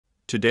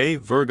Today,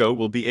 Virgo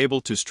will be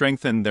able to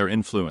strengthen their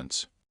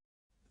influence.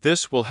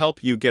 This will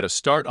help you get a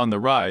start on the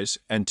rise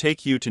and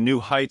take you to new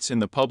heights in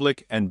the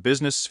public and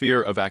business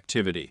sphere of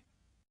activity.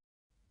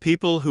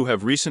 People who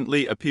have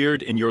recently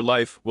appeared in your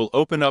life will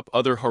open up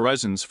other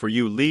horizons for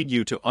you, lead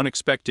you to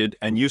unexpected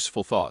and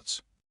useful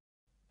thoughts.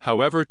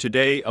 However,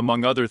 today,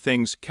 among other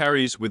things,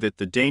 carries with it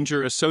the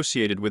danger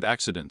associated with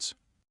accidents.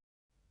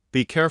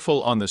 Be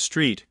careful on the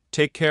street,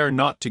 take care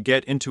not to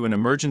get into an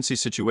emergency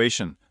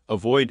situation,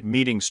 avoid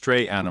meeting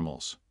stray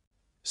animals.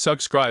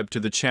 Subscribe to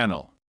the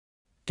channel.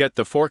 Get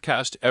the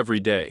forecast every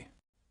day.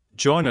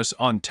 Join us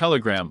on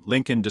Telegram,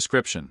 link in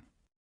description.